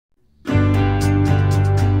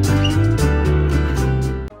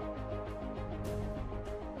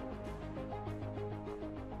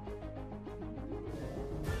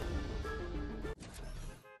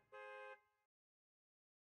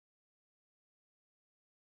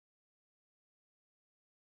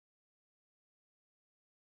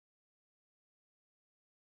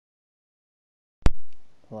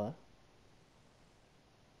Hello?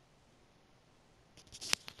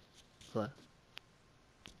 Hello?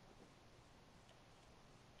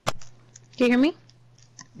 Do you hear me?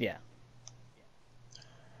 Yeah.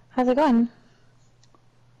 How's it going?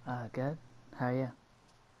 Good. How are you?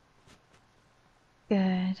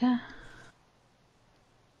 Good.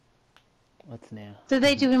 What's new? Did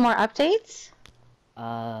they do any more updates?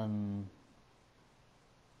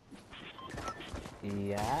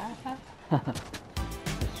 Yeah?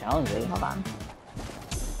 There's challenges. Hold on.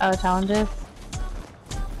 Oh, challenges?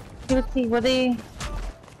 Let's see, what they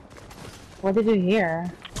do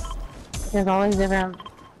here? There's all these different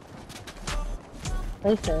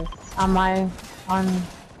places I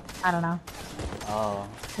don't know. Oh.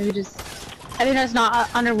 Maybe just, I think it's not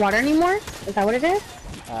underwater anymore? Is that what it is?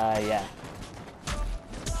 Yeah.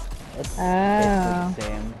 It's Oh. basically the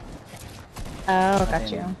same. Oh,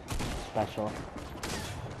 got you. Special.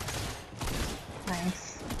 Nice.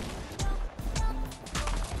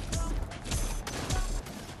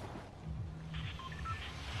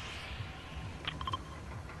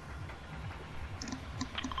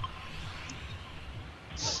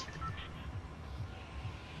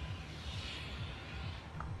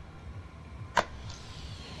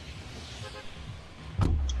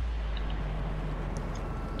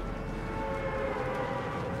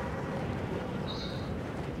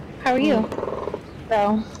 How are you?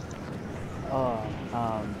 So. Oh,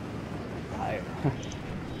 tired.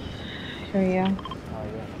 How are you? Oh,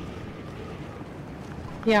 yeah.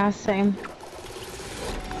 Yeah, same.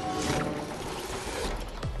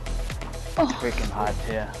 Oh. Freaking hot,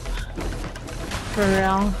 too. For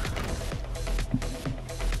real.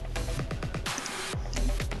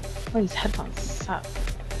 Oh, these headphones suck.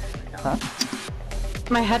 Huh?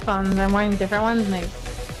 My headphones, I'm wearing different ones and they're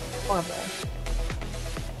horrible.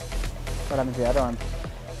 What happened to the other one?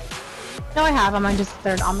 No, I have them,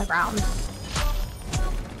 they're on the ground.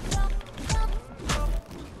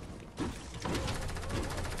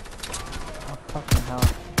 Oh, fucking hell.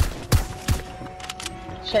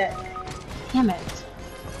 Shit. Damn it.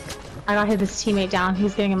 I gotta hit this teammate down.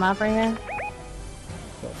 He's getting him up right here.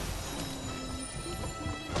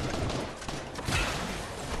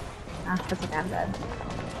 Ah, that's okay, I'm dead.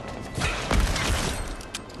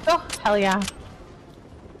 Oh, hell yeah.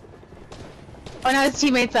 Oh no, his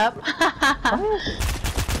teammate's up.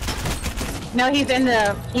 No, he's in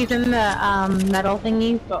the metal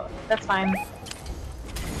thingy, but that's fine.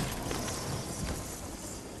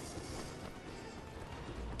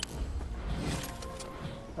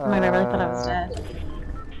 Oh my god, I really thought I was dead.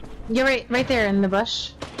 You're right there in the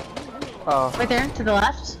bush. Oh. Right there, to the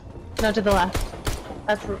left? No, to the left.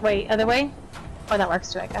 That's, wait, other way? Oh, that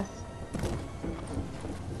works too, I guess.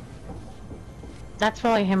 That's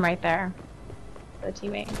probably him right there. The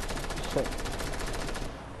teammate. Shit.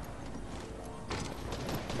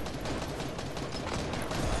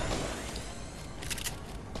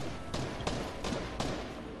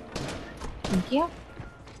 Thank you.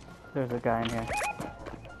 There's a guy in here.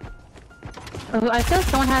 Oh, I feel like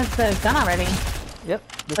someone has the gun already. Yep.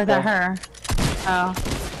 Or is that her? Oh.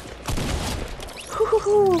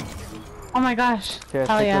 Oh my gosh. Here,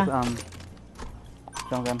 hell take yeah. this,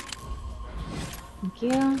 stone gun. Thank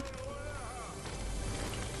you.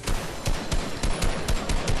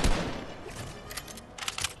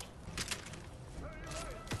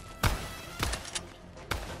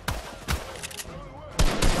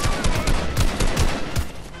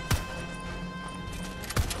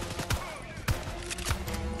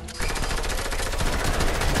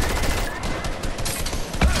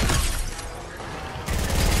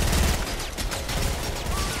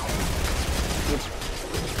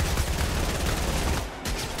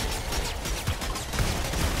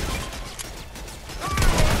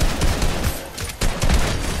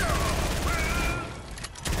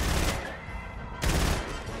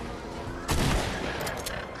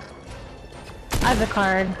 I have the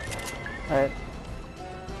card. Alright.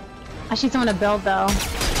 I need someone to build though.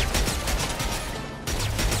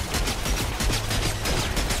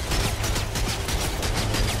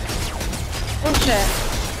 Oh shit.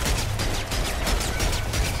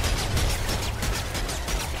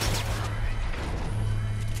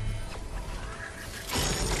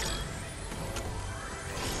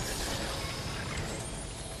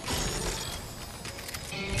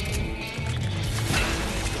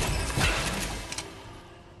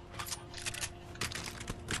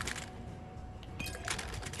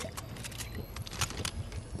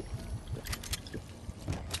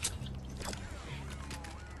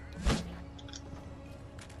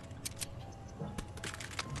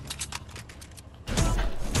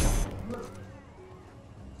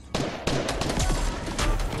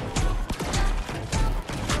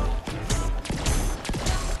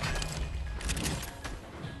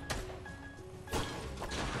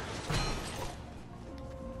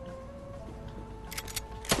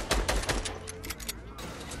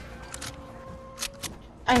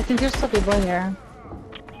 I think there's still people here.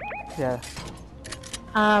 Yeah.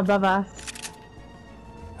 Above us.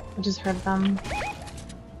 I just heard them.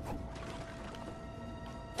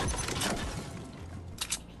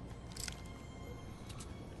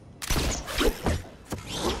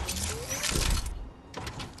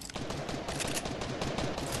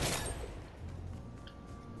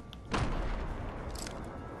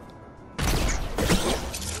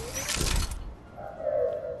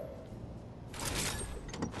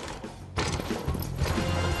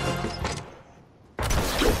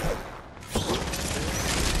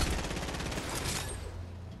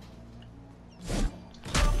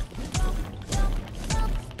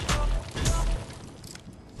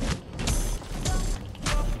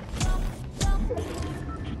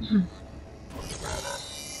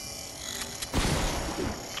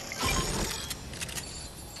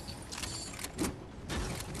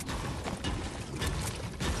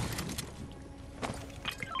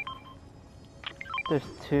 There's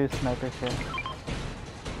 2 snipers here.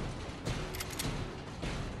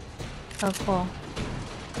 Oh, cool.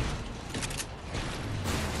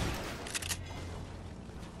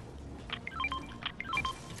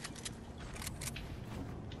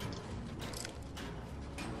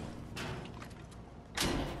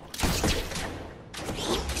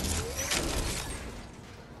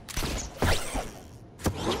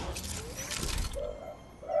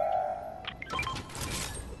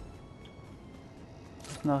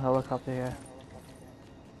 No helicopter here.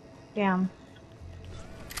 Damn.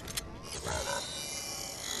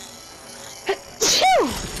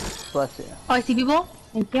 Bless you. Oh, I see people.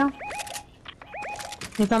 Thank you.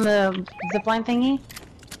 He's on the zipline thingy.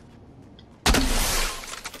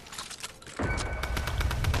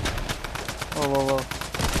 Whoa, whoa, whoa.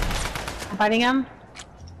 I'm fighting him.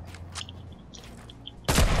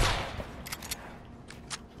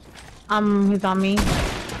 He's on me.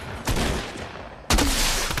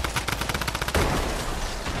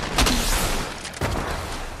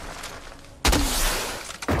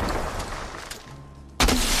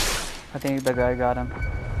 I think the guy got him.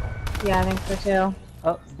 Yeah, I think so too.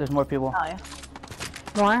 Oh, there's more people. Oh yeah.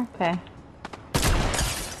 More? Okay.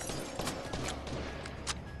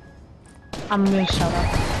 I'm gonna shut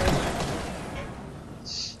up.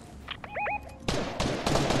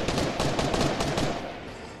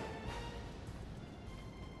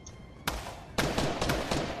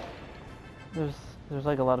 There's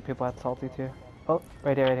like a lot of people at Salty too. Oh,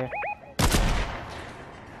 right here, right here.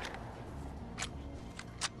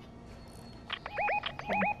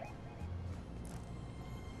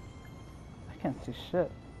 I can't see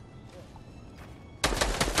shit.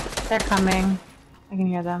 They're coming. I can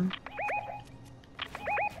hear them.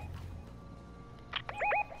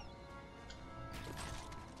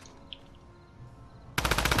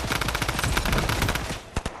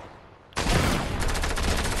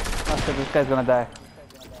 Oh shit, this guy's gonna die.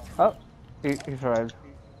 Oh, he survived.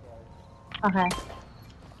 Okay.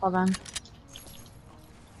 Hold on.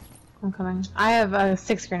 I'm coming. I have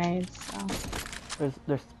 6 grenades, so.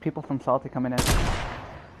 There's people from Salty coming in.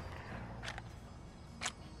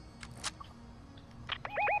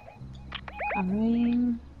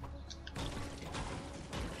 Coming.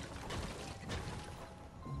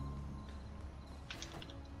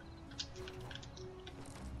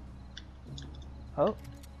 Oh.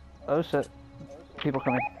 Oh shit. People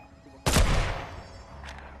coming.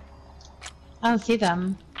 I don't see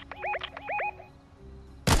them.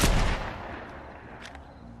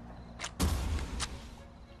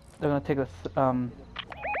 They're gonna take us,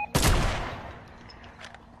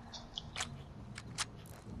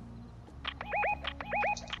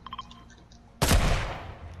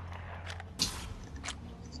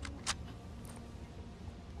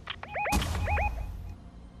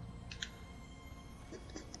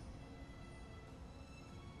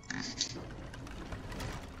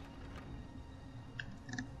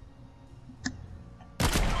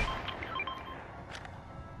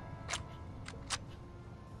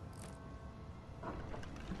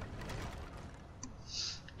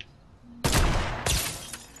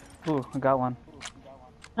 ooh, I got one.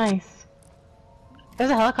 Nice.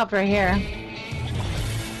 There's a helicopter right here.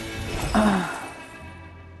 I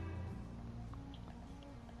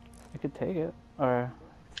could take it, or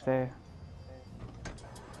stay.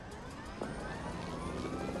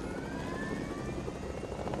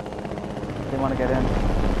 They want to get in.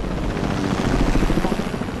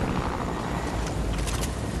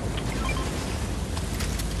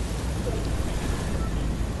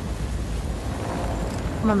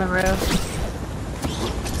 I'm on the roof.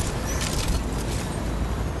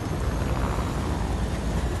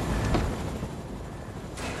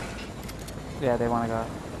 Yeah, they want to go.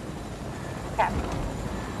 Okay.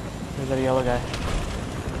 There's that yellow guy.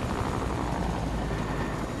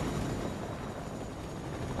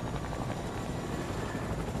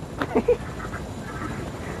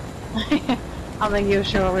 I don't think you were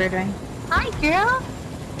sure what we were doing. Hi, girl!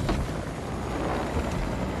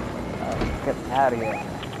 Get out of here.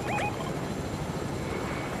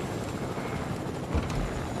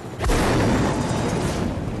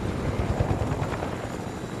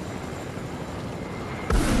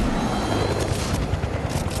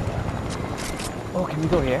 Oh, can we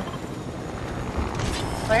go here?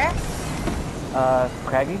 Where?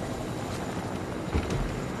 Craggy?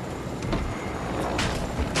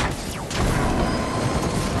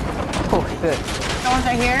 Oh shit. No one's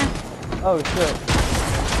right here? Oh shit.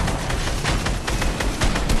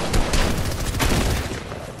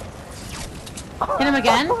 Hit him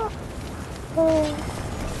again?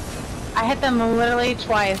 I hit them literally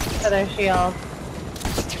twice to their shield.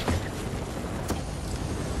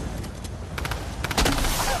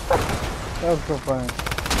 That was so funny.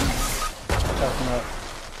 That's nuts.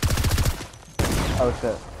 Oh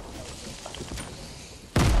shit.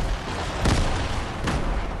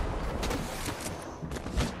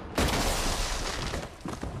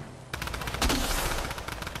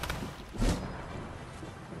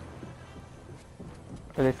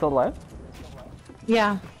 Are they still alive?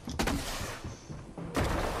 Yeah.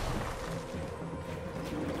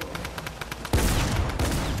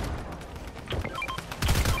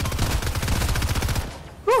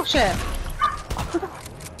 Oh shit.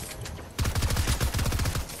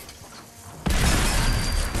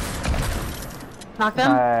 Knock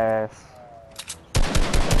them? Nice.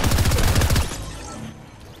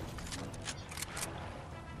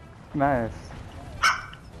 Nice.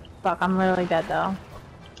 Fuck, I'm literally dead though.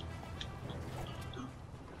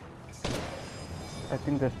 I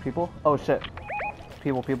think there's people. Oh shit.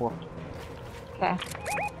 People. Okay.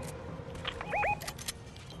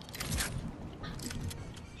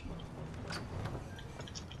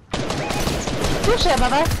 Oh shit,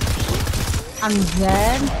 Bubba. I'm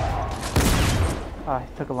dead. Ah,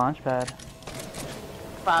 he took a launch pad.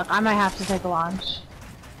 Fuck, I might have to take a launch.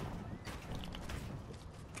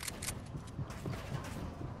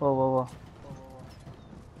 Whoa.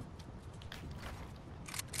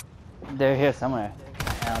 They're here somewhere.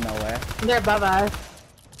 I don't know where. They're above us.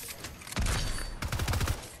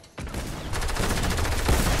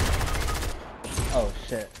 Oh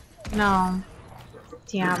shit. No.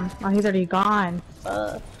 Damn. Oh, he's already gone.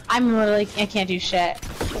 I'm literally, I can't do shit.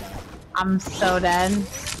 I'm so dead.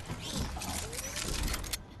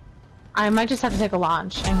 I might just have to take a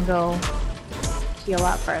launch and go heal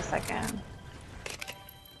up for a second.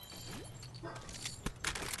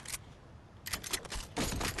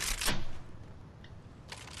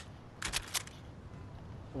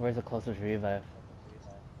 Where's the closest revive?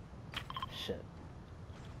 Shit.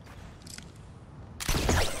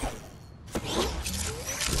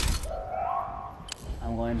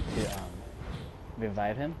 I'm going to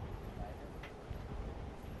revive him.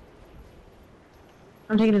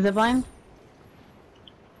 I'm taking the zipline.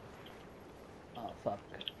 Oh fuck.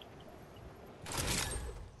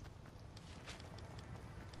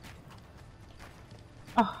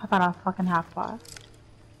 Oh, I got a fucking half bar.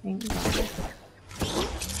 Thank God.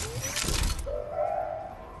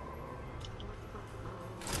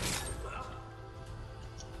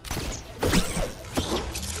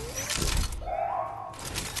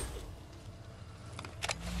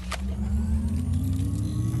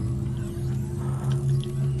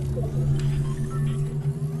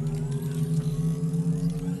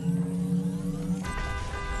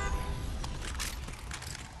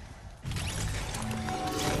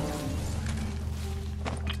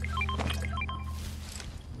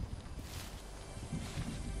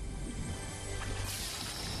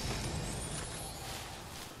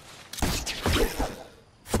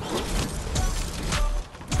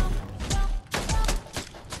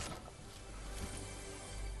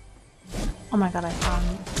 Oh my god, I found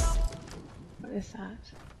it. What is that?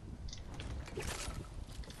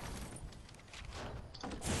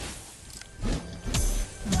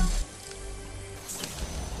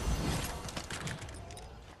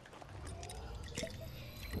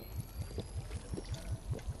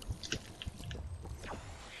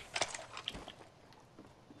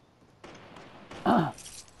 Oh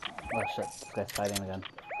shit, this guy's fighting again.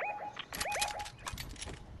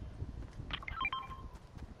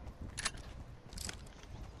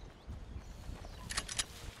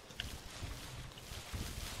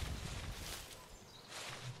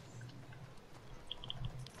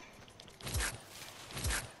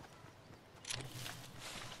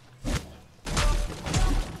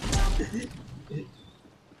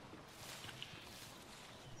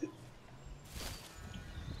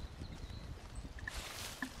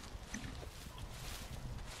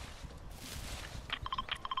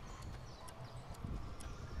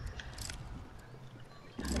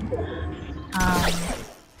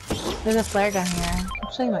 There's a flare gun here.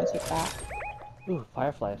 Actually, I might take that. Ooh,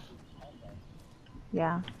 fireflies.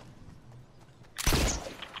 Yeah.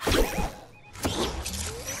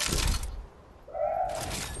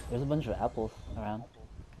 There's a bunch of apples around.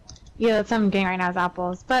 Yeah, that's what I'm getting right now is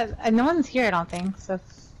apples. But no one's here, I don't think, so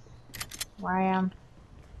that's where I am.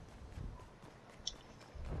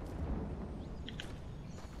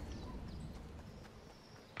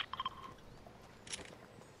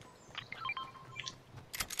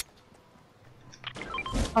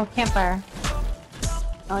 Oh, campfire.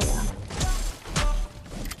 Oh, yeah.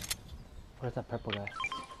 Where's that purple guy?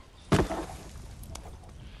 Oh.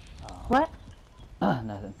 What?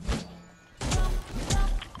 Nothing.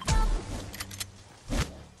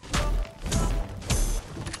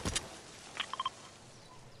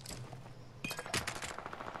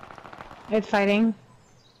 It's fighting.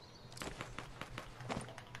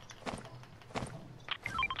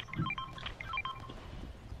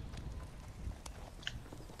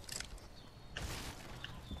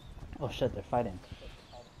 Oh shit, they're fighting.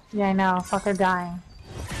 Yeah, I know. Fuck, they're dying.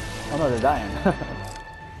 Oh no, they're dying.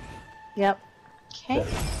 Yep. Okay.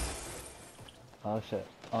 Oh shit.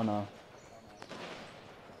 Oh no.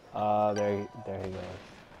 There he goes.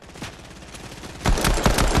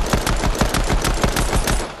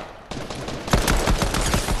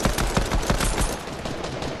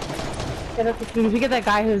 We get that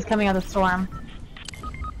guy who's coming out of the storm.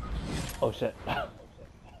 Oh shit.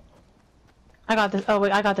 I got this. Oh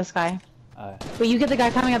wait, I got this guy. Alright. Wait, you get the guy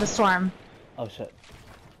coming out of the storm. Oh shit.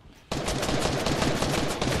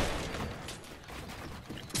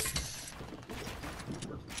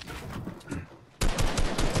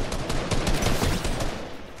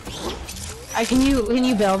 Can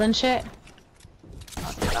you build and shit?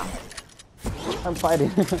 I'm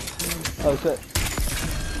fighting. Oh shit.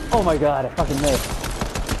 Oh my god, I fucking missed.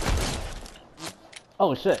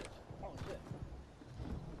 Oh shit.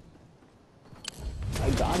 I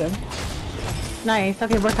got him. Nice.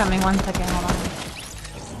 Okay, we're coming. 1 second. Hold on.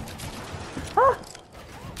 Ah!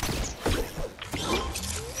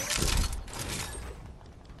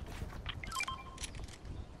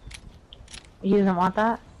 He doesn't want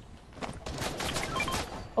that?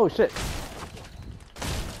 Oh shit.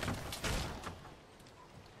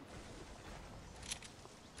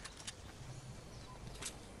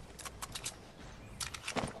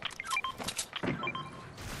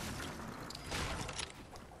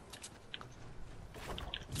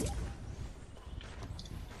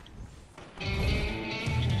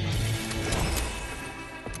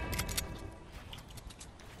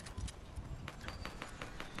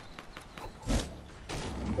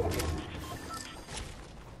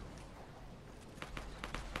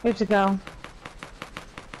 We have to go.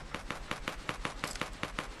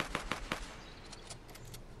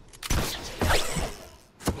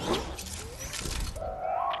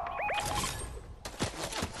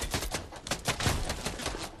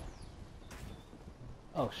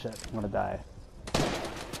 Oh shit, I'm gonna die.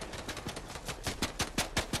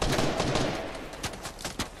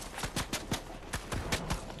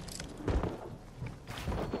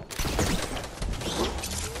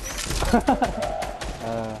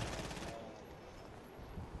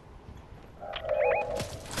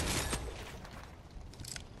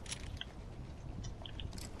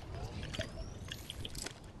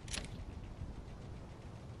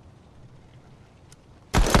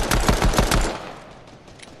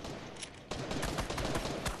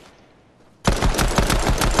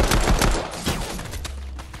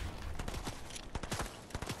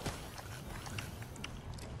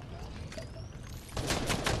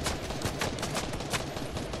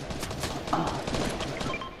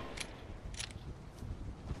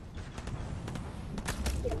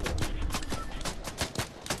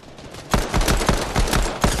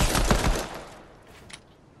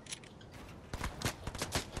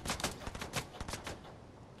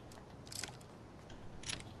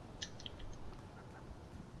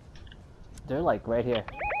 They're like right here.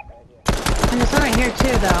 And there's one right here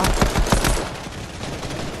too, though.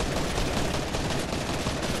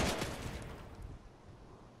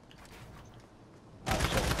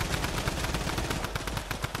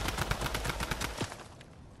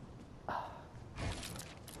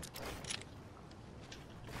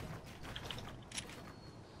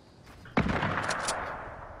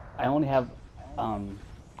 I only have a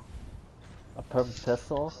purple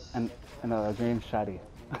pistol and a green shotty.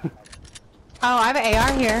 Oh, I have an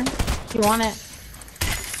AR here. If you want it.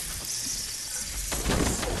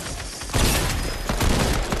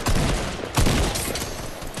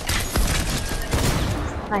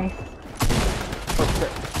 Nice. Oh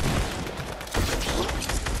shit.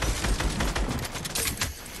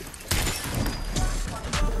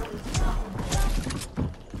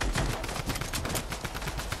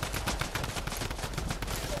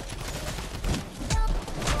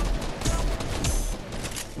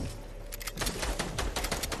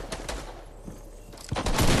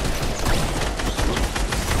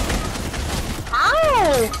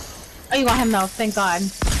 Oh, you got him though, thank God.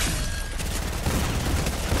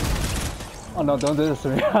 Oh no, don't do this to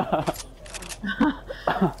me.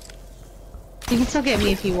 You can still get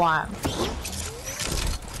me if you want.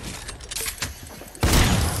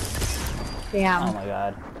 Damn. Oh my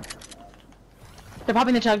God. They're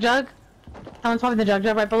popping the chug jug. Someone's popping the chug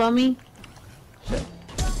jug right below me. Shit.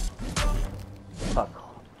 Fuck.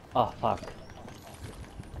 Oh fuck.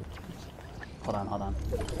 Hold on, hold on.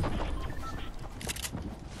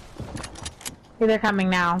 Okay, they're coming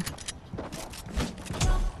now.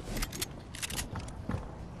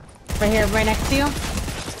 Right here, right next to you.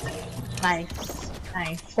 Nice.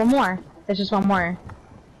 Nice. One more. There's just one more.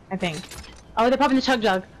 I think. Oh, they're popping the chug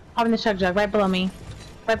jug. Popping the chug jug right below me.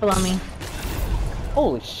 Right below me.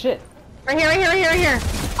 Holy shit. Right here, right here, right here, right here.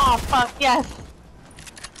 Oh, fuck, yes.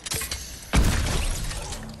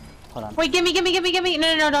 Hold on. Wait, gimme.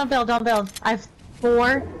 No, don't build, don't build. I have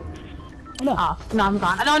 4. Oh no. Oh, no, I'm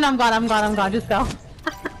gone. No, I'm gone. Just go.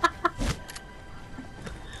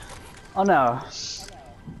 Oh no.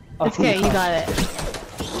 Oh, It's okay, no. you got it.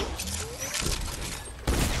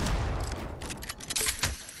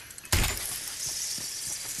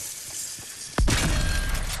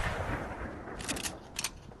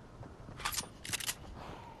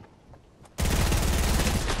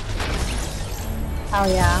 Oh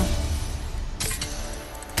yeah.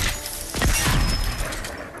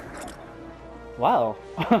 Wow.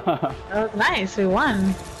 That was nice, we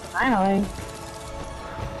won. Finally.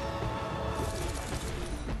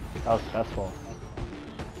 That was stressful.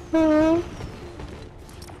 I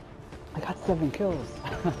got 7 kills.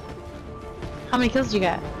 How many kills did you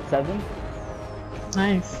get? 7?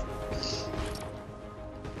 Nice.